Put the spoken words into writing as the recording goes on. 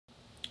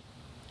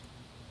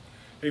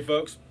Hey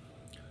folks,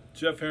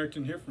 Jeff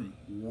Harrington here from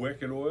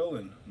Wickedoil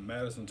in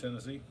Madison,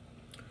 Tennessee.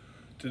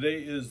 Today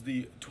is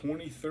the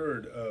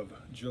 23rd of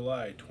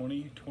July,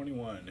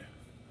 2021.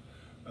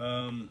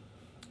 And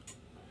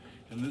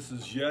this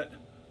is yet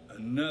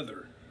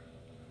another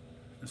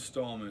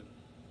installment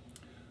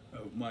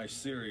of my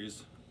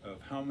series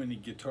of how many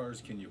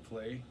guitars can you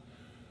play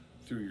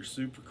through your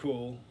Super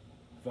Cool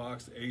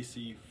Vox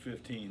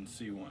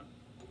AC15C1.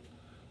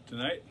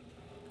 Tonight,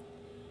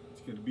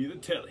 it's going to be the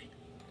Tele.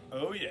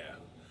 Oh yeah,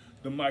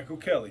 the Michael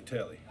Kelly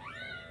Tele.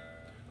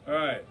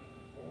 Alright,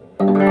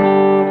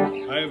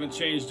 I haven't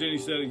changed any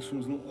settings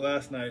from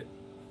last night.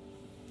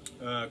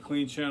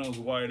 Clean channels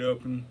wide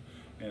open,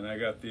 and I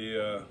got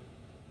the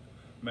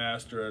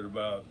master at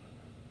about,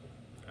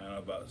 I don't know,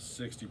 about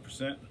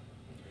 60%.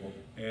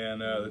 And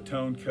the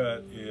tone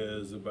cut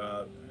is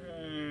about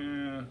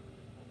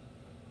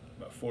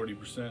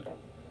 40%.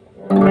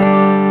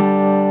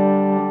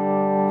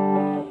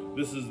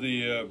 This is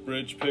the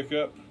bridge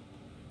pickup,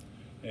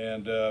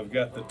 and I've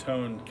got the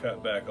tone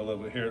cut back a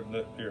little bit here.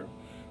 Here,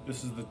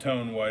 this is the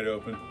tone wide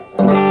open. I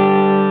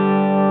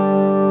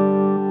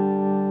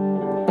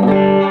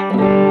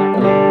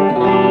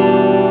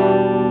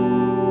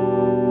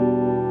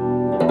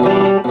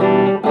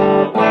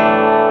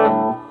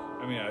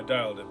mean, I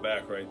dialed it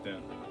back right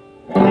then.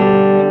 And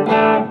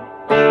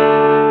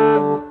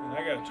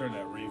I gotta turn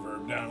that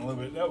reverb down a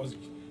little bit. That was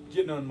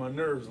getting on my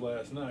nerves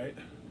last night.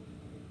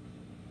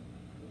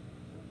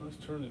 Let's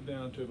turn it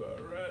down to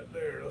about right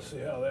there. Let's see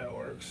how that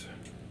works.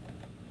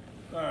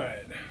 All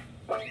right.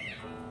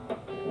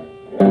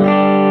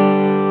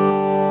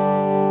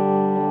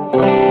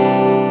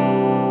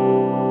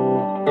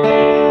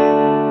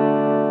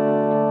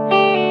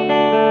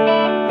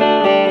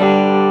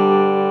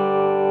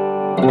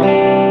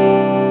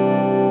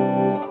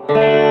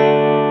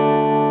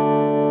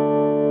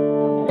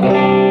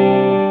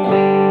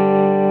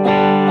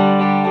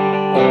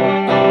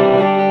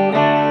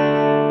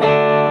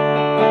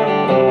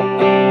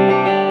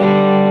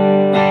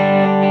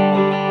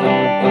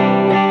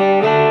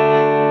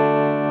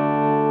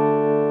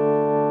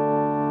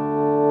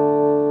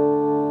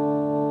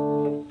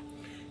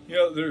 You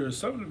know, there's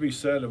something to be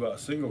said about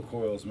single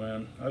coils,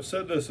 man. I've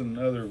said this in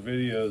other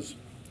videos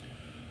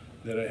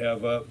that I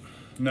have up,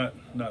 not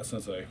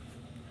since I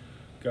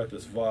got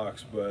this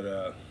Vox,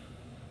 but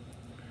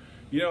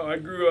you know, I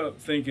grew up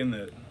thinking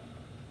that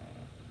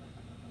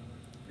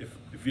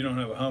if you don't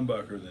have a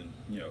humbucker, then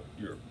you know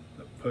you're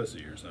a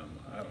pussy or something.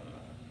 I don't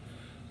know,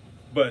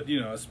 but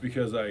you know, it's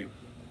because the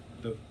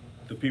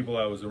people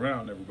I was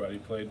around, everybody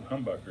played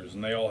humbuckers,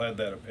 and they all had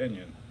that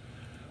opinion.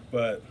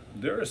 But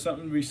there is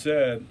something to be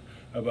said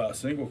about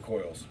single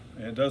coils,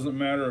 and it doesn't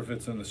matter if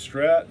it's in the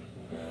Strat.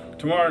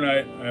 Tomorrow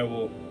night I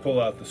will pull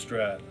out the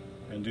Strat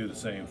and do the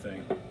same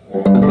thing.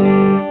 And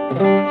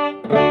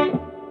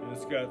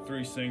it's got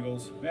 3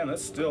 singles. Man,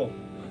 that's still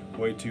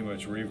way too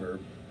much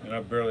reverb, and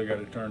I've barely got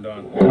it turned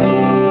on.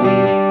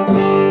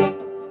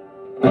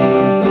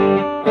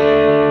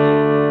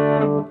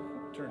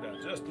 Turn down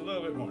just a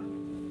little bit more.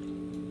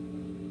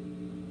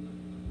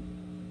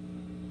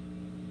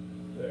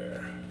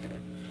 There.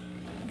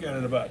 Got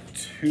it about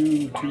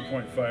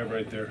 2.5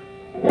 right there.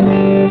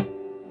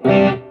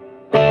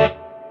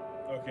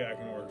 Okay, I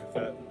can work with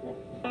that.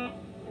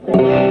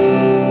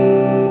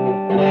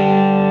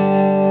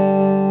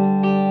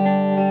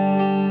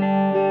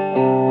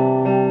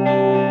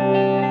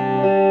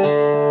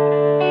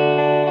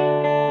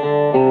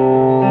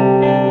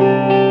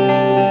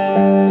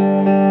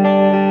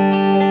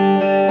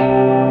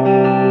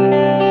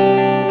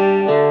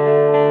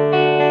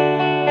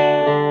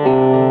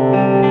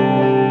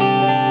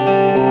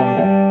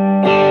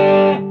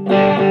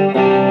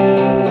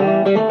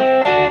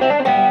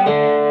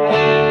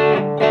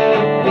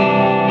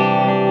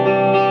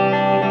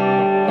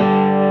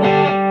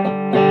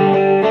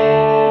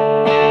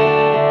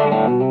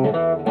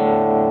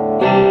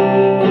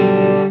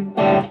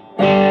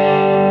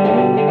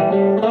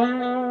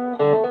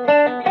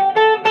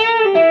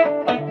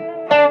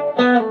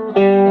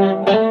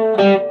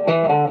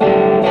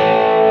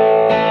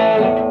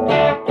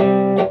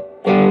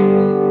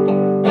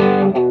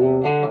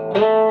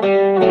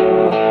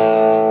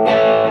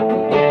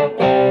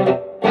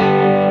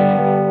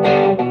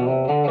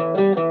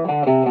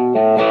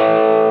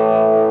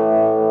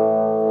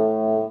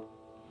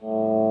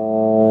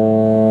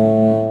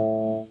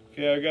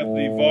 I got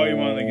the volume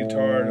on the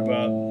guitar at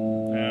about,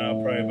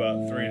 probably about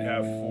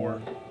 3.5,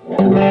 4.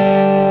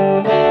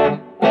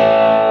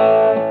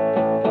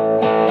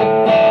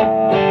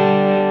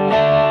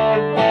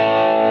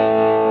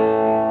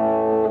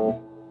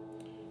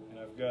 And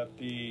I've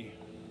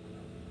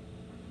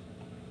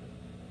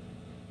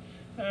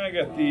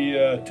got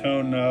the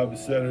tone knob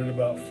set at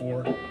about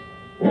 4.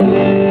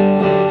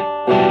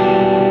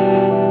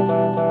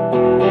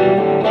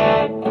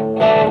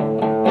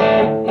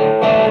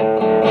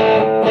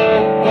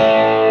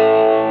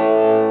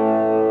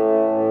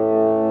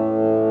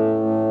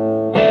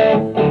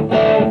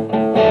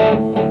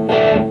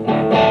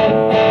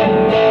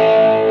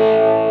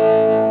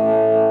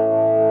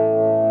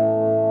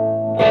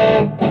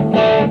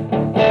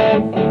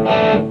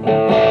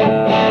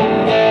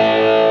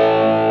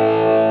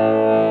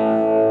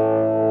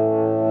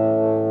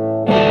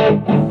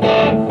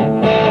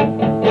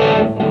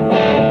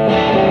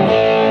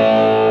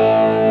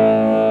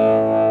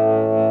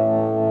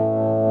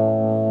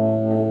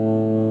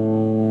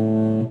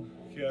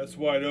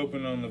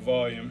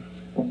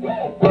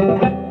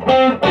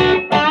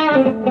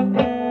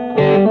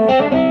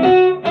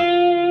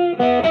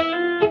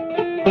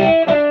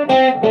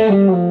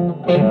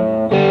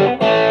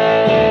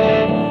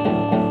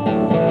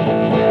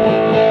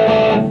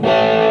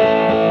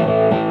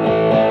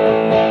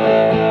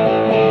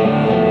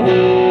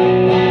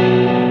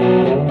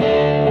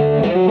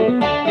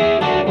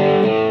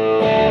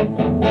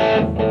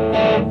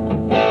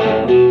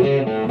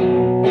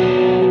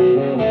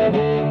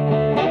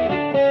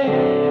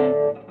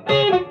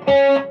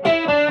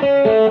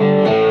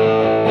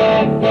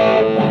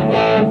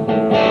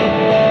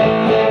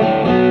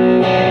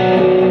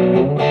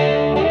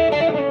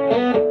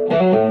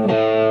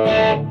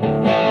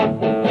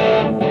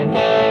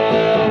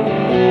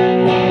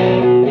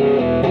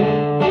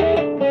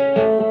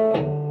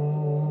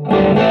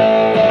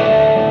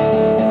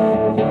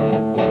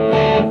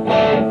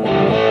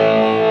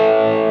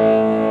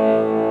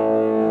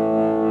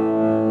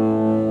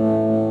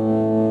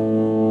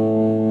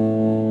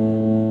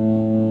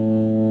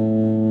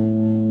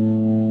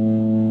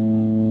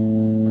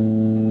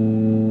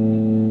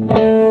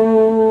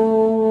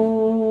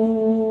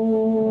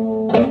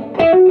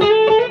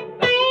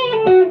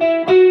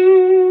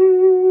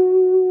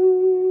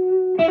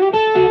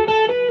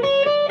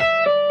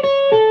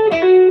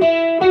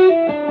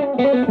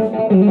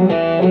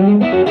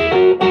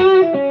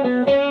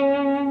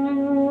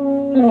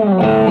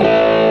 Now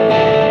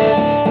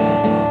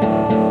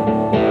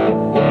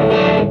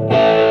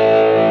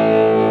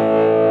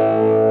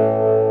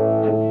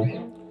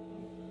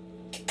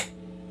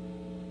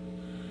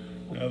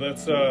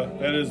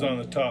that is on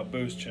the top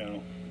boost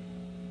channel.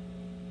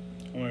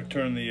 I'm going to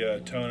turn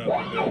the tone up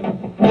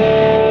a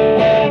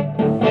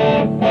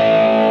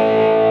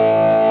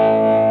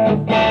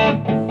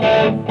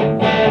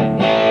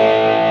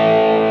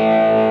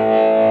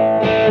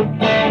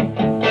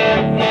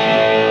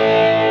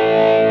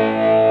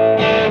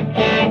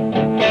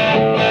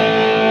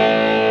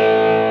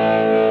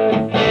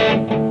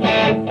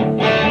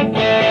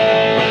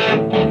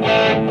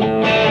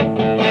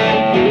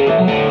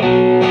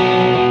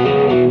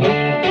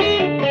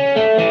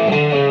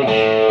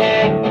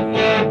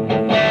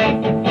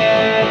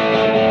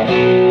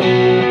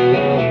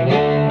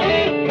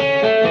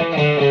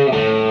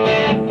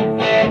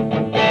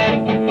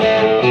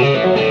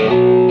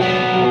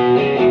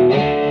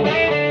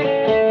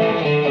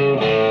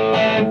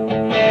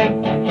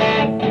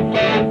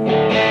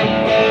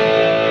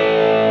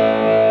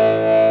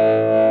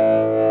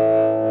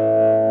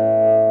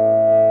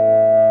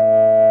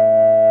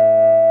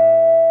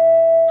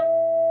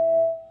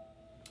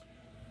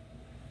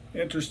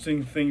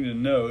interesting thing to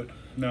note.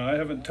 Now, I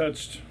haven't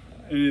touched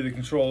any of the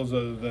controls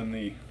other than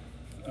the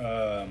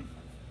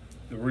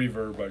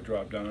reverb. I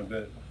dropped down a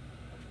bit.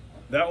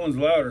 That one's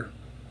louder,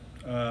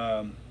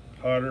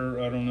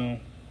 hotter. I don't know.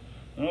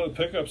 I know the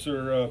pickups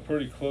are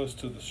pretty close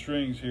to the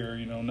strings here.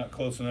 You know, not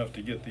close enough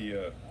to get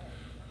the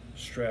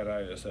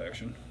stratitis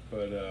action,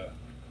 but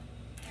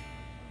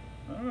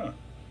I don't know.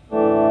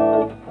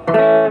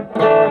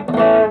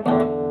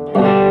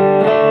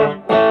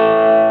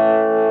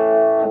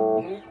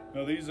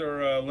 These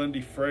are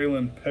Lindy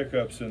Fralin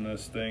pickups in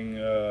this thing.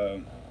 I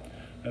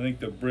think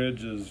the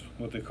bridge is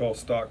what they call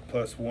stock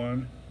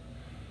 +1,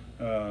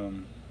 or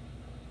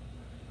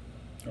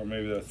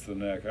maybe that's the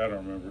neck. I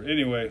don't remember.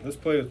 Anyway, let's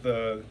play with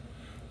the.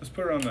 Let's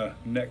put it on the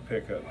neck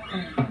pickup.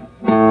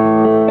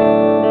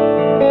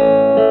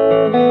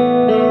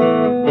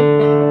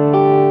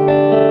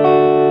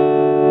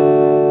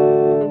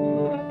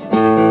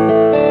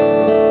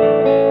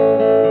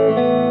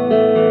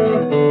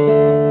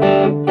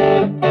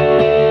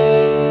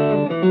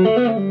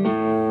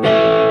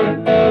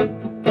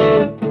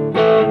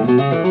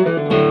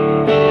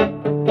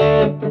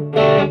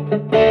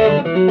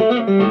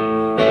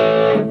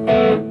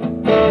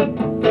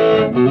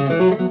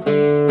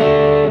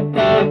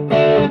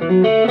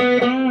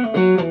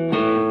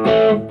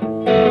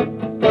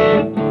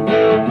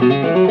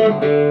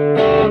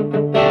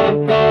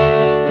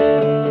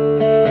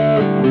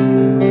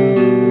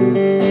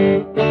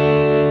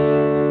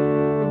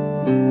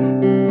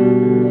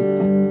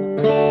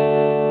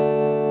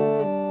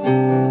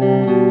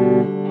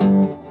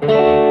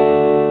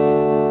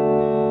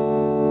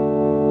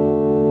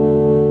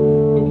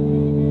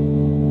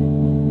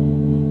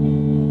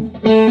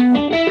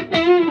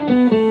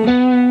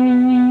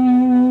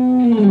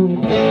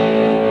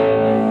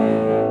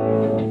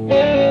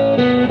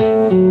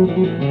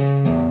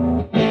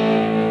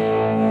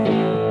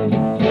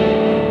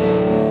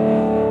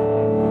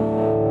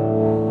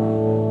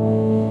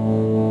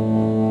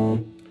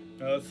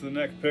 The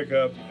neck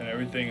pickup, and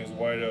everything is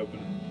wide open.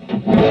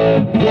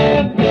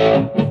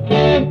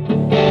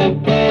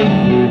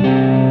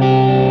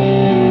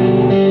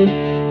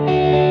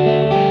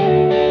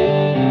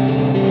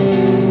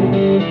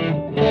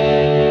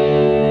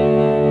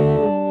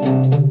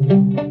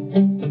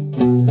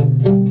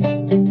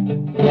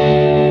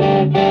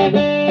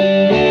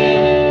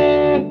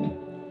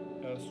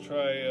 Now let's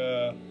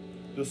try,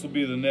 this will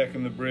be the neck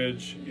and the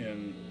bridge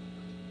in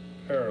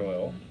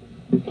parallel.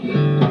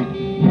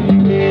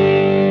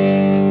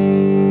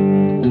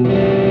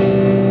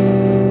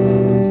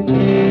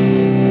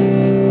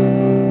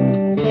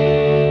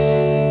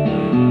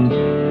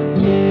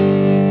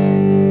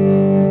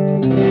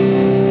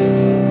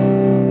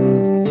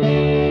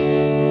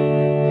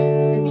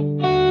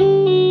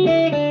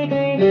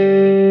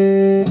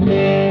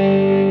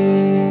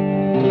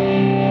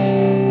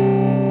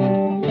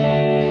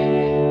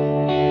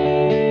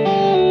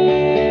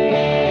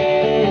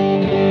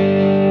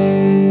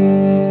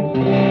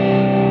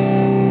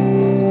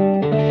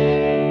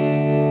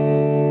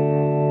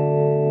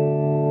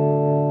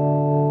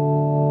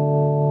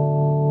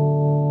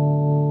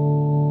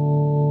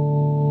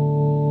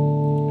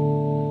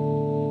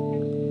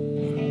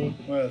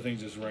 The thing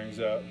just rings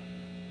out.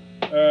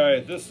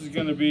 Alright, this is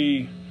going to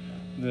be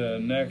the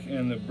neck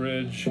and the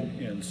bridge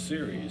in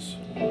series.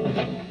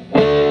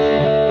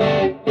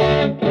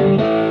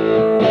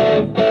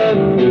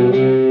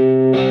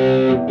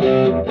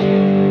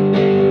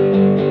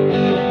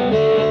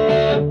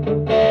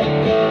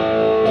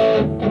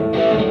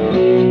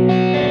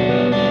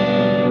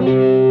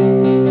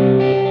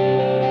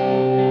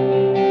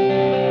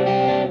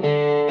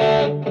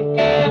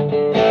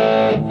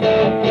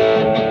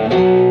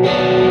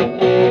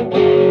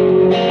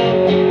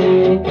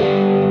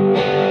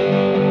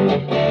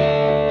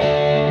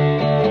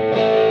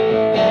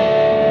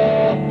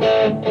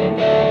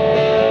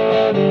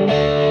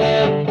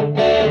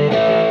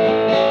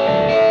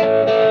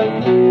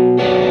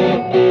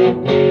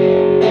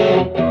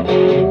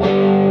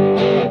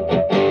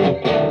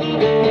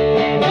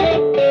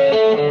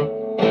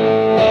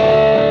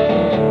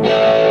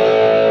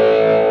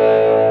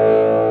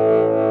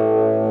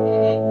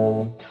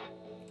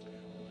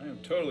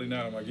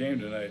 my game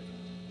tonight.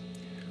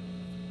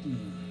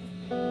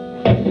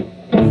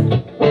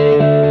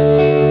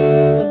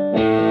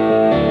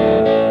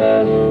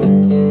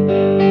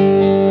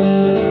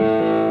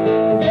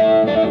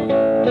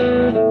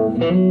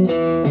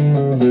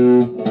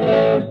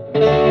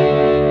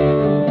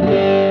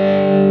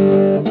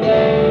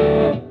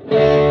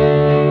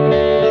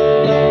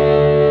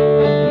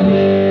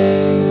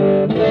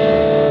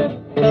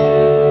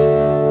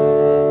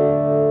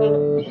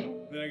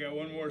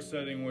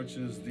 Setting, which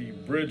is the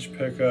bridge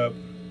pickup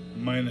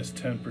minus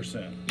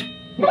 10%.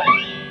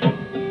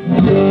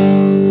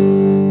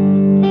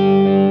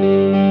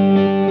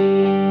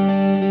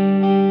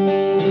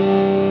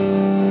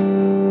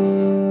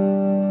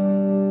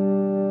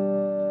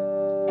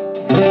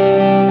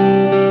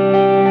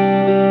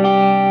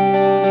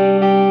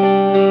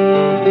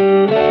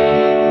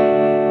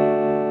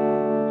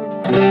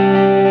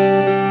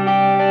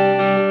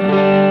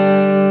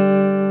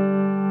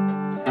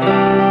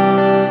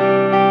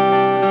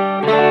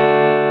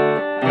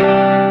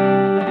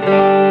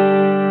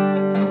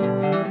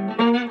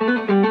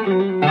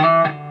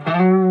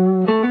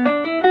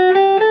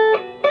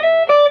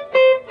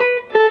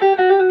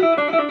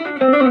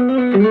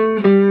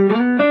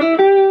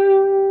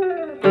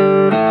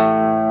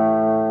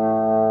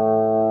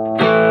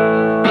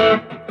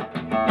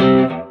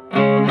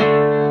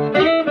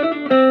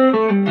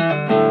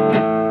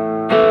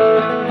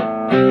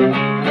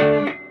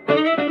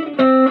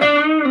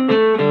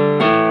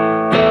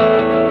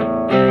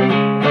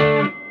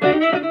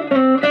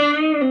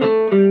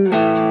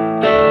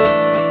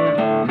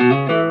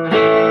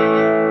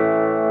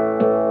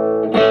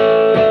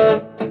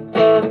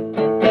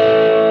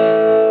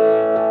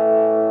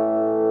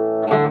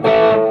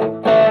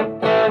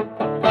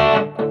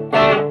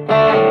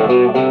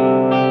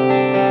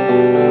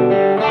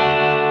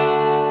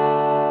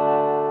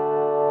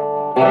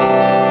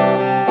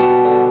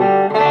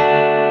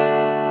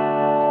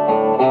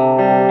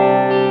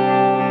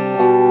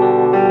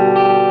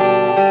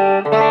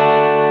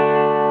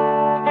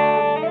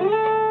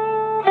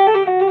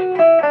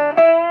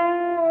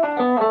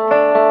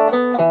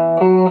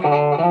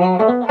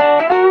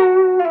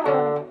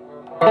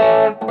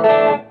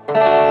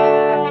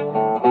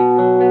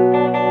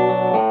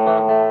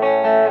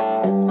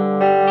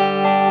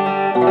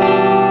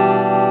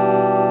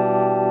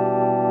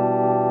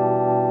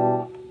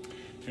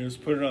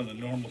 Just put it on the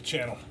normal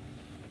channel.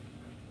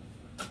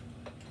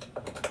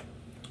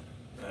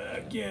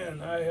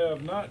 Again, I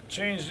have not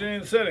changed any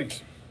of the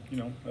settings, you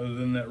know, other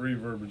than that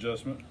reverb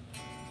adjustment.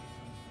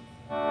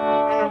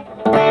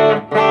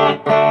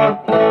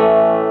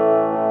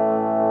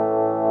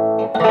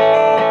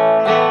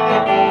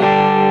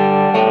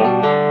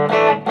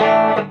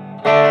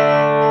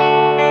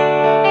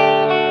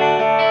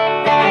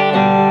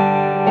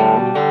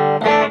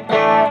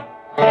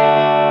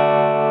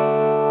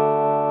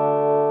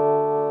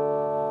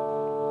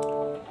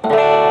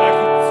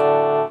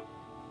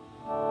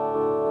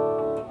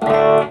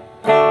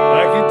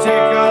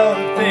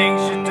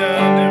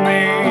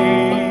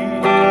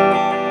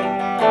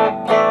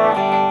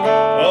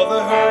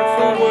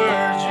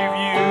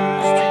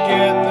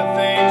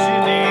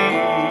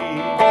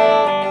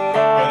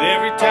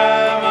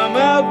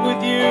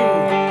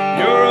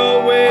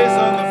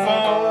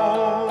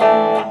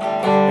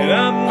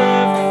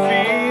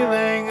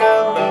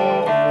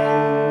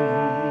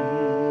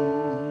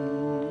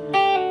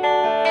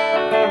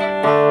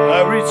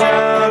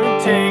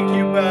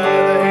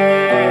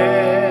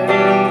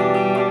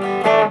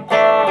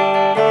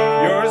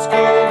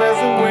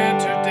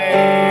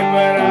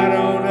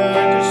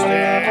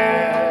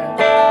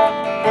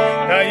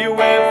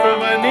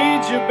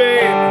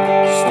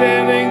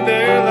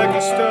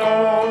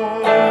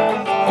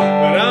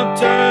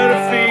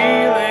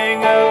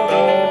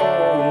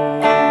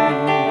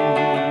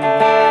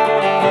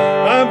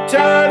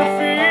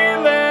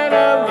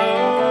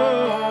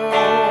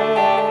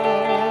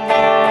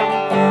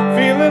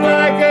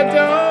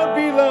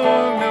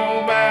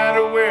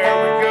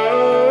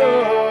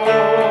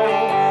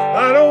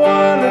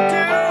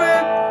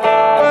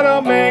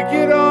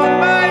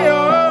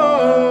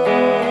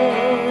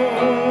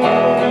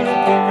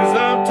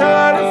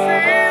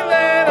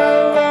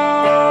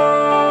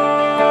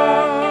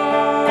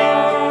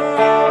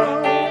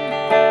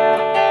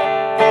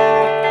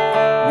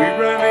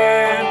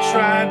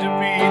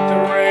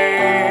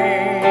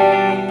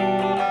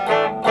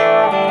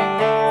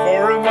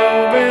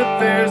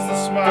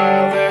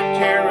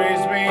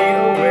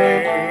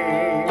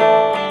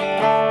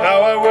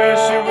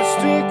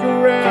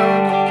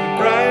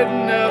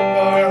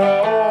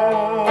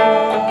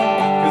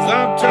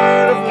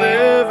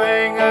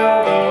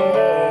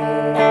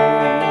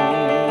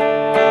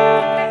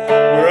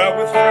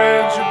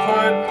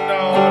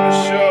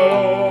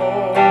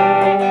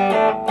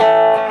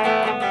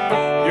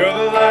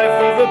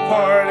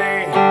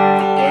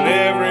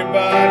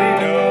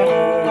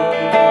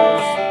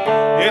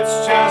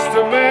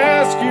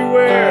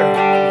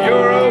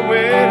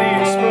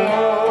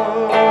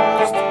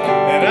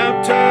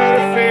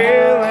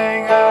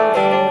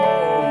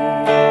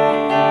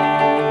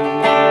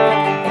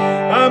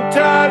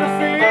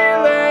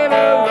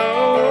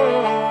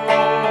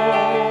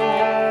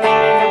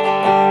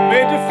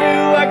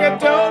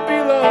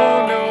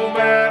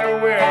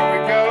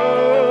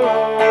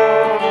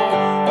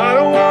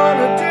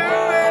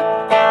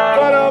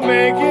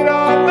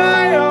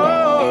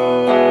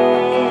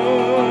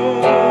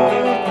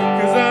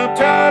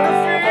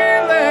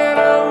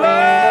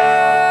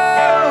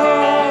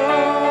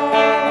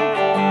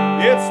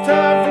 it's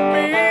time for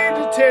me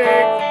to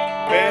take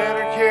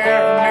better care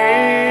of me.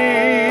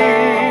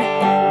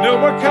 No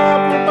more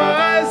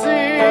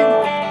compromising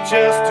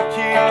just to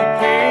keep the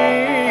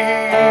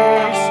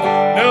peace.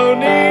 No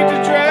need to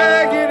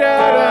drag it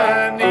out,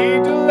 I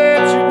need to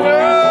let you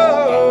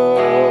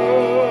know.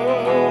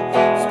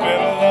 It's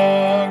been a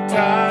long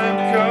time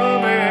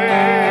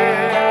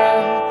coming,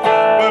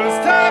 but it's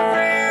time for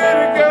you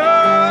to go.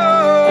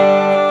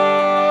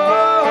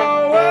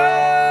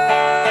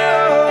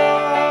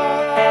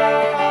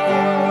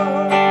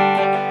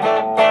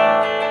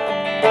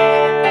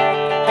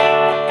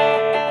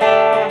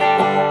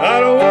 I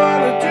don't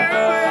want to do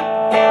it,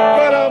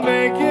 but I'll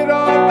make it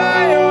on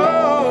my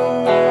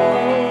own.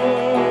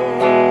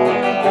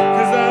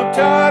 'Cause I'm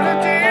tired of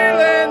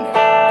dealing,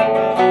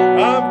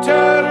 I'm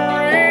tired of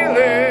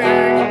reeling,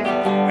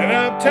 and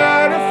I'm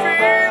tired of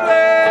feeling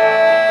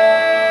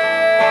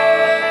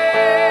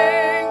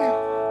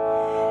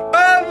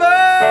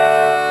alone.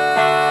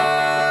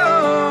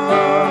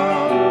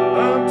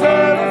 I'm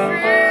tired of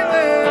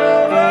feeling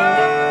alone.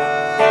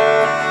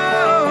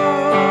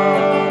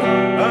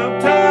 I'm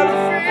tired of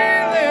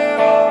feeling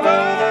alone.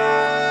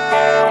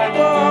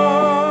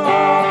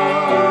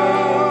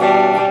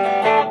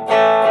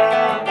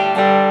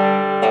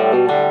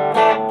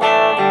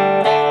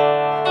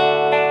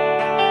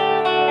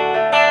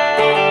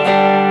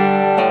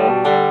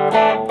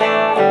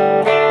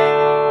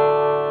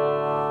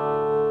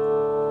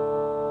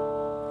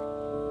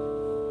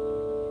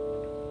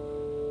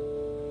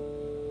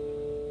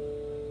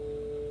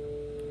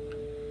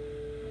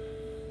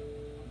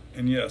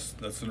 And yes,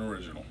 that's an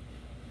original.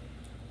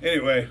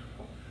 Anyway,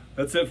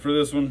 that's it for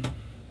this one.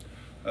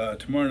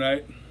 Tomorrow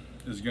night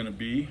is going to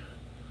be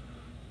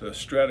the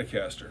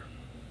Stratocaster.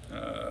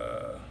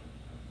 Well,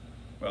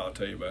 I'll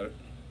tell you about it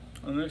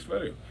on the next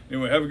video.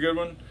 Anyway, have a good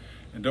one.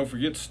 And don't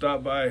forget to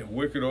stop by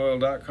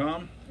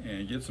wickedoil.com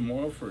and get some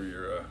oil for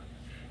your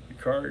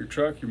car, your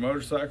truck, your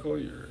motorcycle,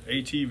 your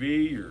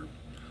ATV, your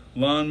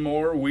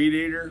lawnmower, weed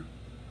eater,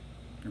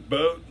 your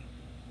boat,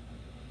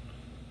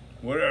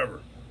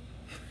 whatever.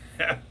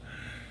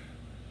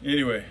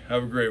 Anyway,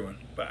 have a great one.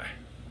 Bye.